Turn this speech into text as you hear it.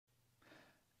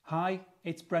Hi,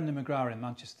 it's Brendan McGrath in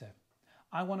Manchester.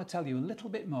 I want to tell you a little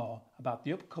bit more about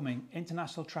the upcoming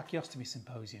International Tracheostomy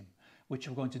Symposium, which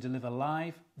we're going to deliver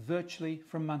live, virtually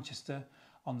from Manchester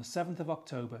on the 7th of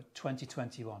October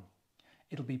 2021.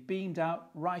 It'll be beamed out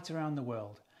right around the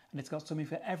world, and it's got something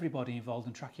for everybody involved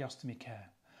in tracheostomy care,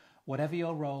 whatever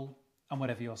your role and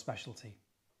whatever your specialty.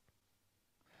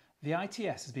 The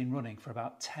ITS has been running for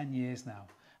about 10 years now,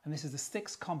 and this is the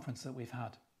 6th conference that we've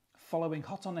had, following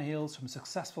hot on the heels from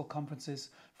successful conferences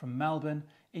from Melbourne,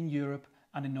 in Europe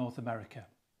and in North America.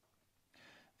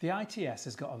 The ITS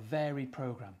has got a varied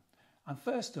programme, and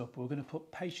first up we're going to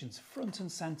put patients front and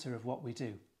centre of what we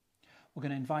do. We're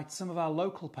going to invite some of our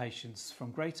local patients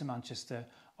from Greater Manchester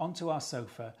onto our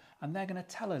sofa, and they're going to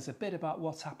tell us a bit about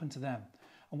what's happened to them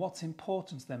and what's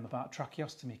important to them about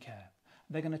tracheostomy care.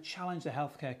 They're going to challenge the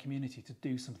healthcare community to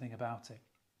do something about it.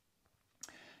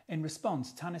 In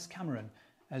response, Tanis Cameron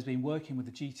has been working with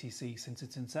the GTC since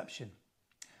its inception.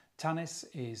 Tanis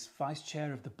is Vice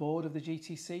Chair of the Board of the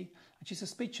GTC, and she's a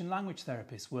speech and language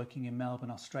therapist working in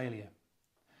Melbourne, Australia.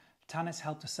 Tanis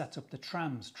helped to set up the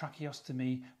TRAMS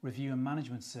Tracheostomy Review and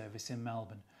Management Service in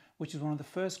Melbourne, which is one of the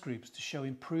first groups to show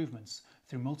improvements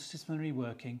through multidisciplinary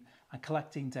working and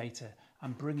collecting data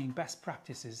and bringing best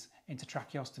practices into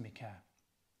tracheostomy care.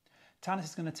 Tanis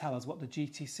is going to tell us what the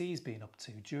GTC has been up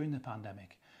to during the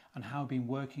pandemic and how we've been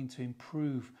working to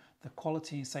improve the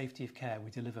quality and safety of care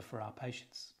we deliver for our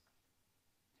patients.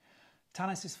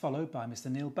 Tanis is followed by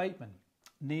Mr. Neil Bateman.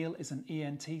 Neil is an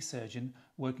ENT surgeon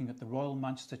working at the Royal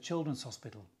Manchester Children's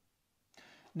Hospital.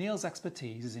 Neil's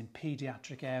expertise is in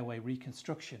paediatric airway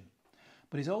reconstruction,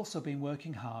 but he's also been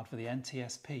working hard for the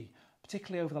NTSP,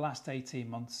 particularly over the last 18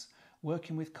 months,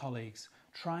 working with colleagues,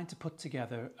 trying to put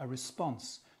together a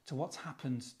response to what's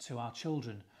happened to our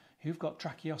children who've got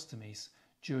tracheostomies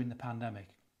during the pandemic.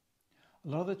 A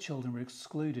lot of the children were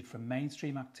excluded from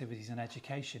mainstream activities and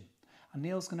education, and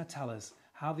Neil's going to tell us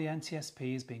how the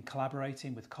NTSP has been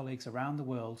collaborating with colleagues around the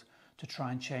world to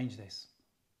try and change this.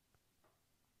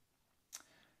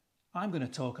 I'm going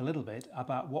to talk a little bit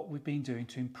about what we've been doing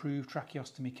to improve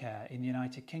tracheostomy care in the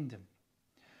United Kingdom.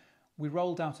 We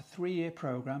rolled out a 3-year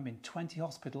programme in 20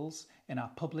 hospitals in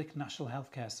our public National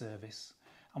Healthcare Service,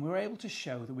 and we were able to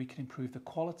show that we can improve the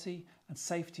quality and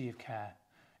safety of care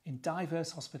in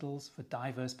diverse hospitals for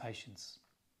diverse patients.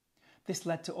 This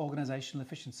led to organisational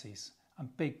efficiencies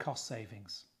and big cost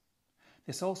savings.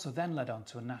 This also then led on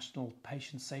to a national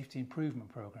patient safety improvement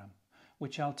programme,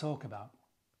 which I'll talk about.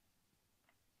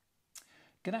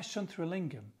 Ganesh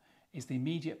Sundaralingam is the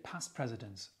immediate past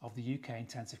president of the UK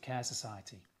Intensive Care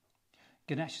Society.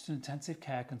 Ganesh is an intensive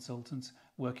care consultant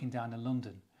working down in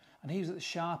London, and he was at the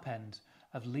sharp end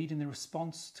of leading the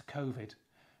response to COVID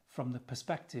from the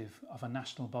perspective of a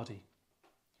national body.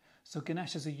 So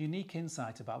Ganesh has a unique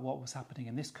insight about what was happening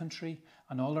in this country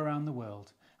and all around the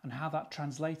world, and how that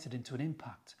translated into an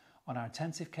impact on our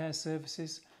intensive care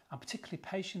services, and particularly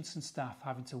patients and staff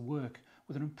having to work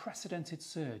with an unprecedented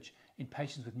surge in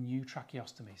patients with new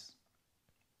tracheostomies.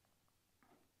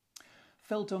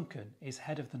 Phil Duncan is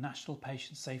head of the National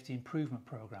Patient Safety Improvement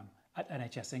Programme at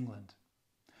NHS England.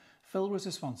 Phil was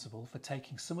responsible for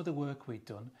taking some of the work we'd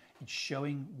done in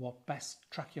showing what best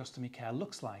tracheostomy care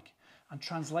looks like and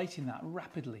translating that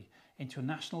rapidly into a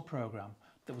national programme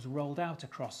that was rolled out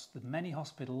across the many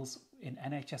hospitals in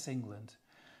NHS England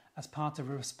as part of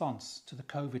a response to the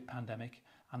COVID pandemic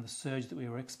and the surge that we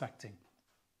were expecting.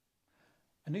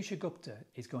 Anusha Gupta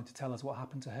is going to tell us what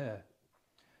happened to her.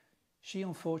 She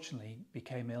unfortunately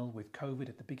became ill with COVID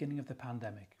at the beginning of the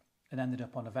pandemic and ended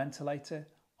up on a ventilator,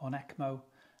 on ECMO,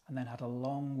 and then had a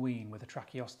long wean with a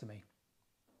tracheostomy.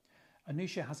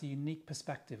 Anusha has a unique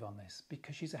perspective on this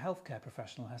because she's a healthcare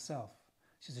professional herself.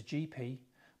 She's a GP,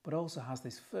 but also has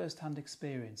this first-hand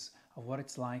experience of what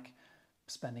it's like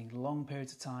spending long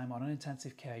periods of time on an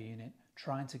intensive care unit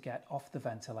trying to get off the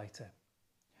ventilator.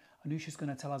 Anusha's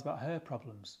going to tell us about her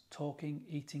problems, talking,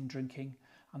 eating, drinking,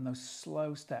 and those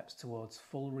slow steps towards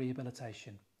full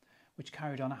rehabilitation, which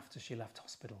carried on after she left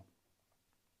hospital.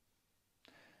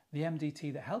 The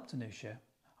MDT that helped Anusha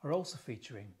are also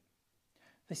featuring.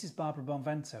 This is Barbara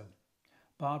Bonvento.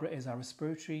 Barbara is our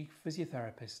respiratory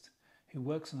physiotherapist who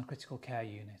works on the critical care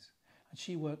unit, and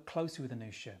she worked closely with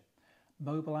Anusha,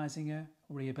 mobilising her,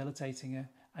 rehabilitating her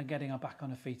and getting her back on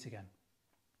her feet again.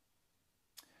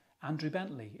 Andrew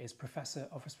Bentley is Professor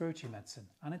of Respiratory Medicine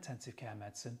and Intensive Care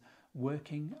Medicine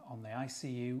working on the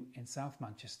ICU in South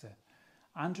Manchester.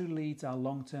 Andrew leads our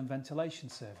long-term ventilation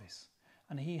service,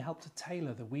 and he helped to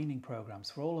tailor the weaning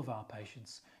programmes for all of our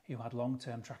patients who had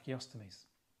long-term tracheostomies.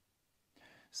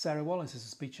 Sarah Wallace is a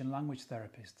speech and language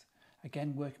therapist,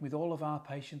 again working with all of our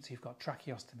patients who've got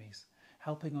tracheostomies,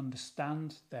 helping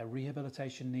understand their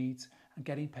rehabilitation needs and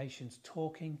getting patients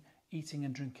talking, eating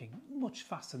and drinking much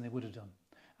faster than they would have done.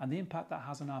 And the impact that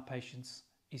has on our patients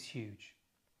is huge.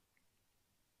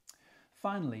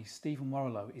 Finally, Stephen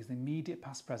Warrilow is the immediate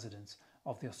past president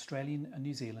of the Australian and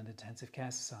New Zealand Intensive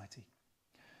Care Society.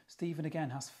 Stephen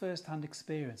again has first-hand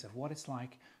experience of what it's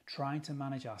like trying to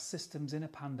manage our systems in a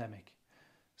pandemic.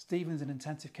 Stephen's an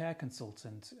intensive care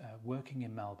consultant working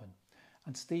in Melbourne,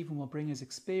 and Stephen will bring his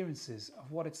experiences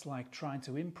of what it's like trying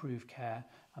to improve care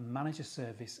and manage a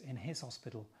service in his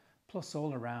hospital, plus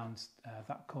all around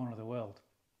that corner of the world.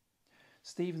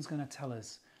 Stephen's going to tell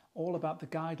us all about the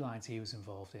guidelines he was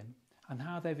involved in and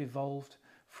how they've evolved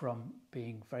from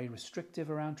being very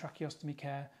restrictive around tracheostomy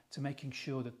care to making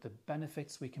sure that the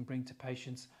benefits we can bring to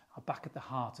patients are back at the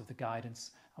heart of the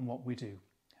guidance and what we do,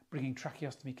 bringing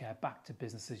tracheostomy care back to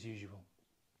business as usual.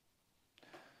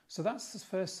 So that's the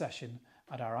first session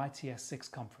at our ITS6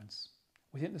 conference.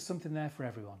 We think there's something there for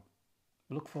everyone.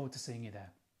 We look forward to seeing you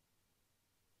there.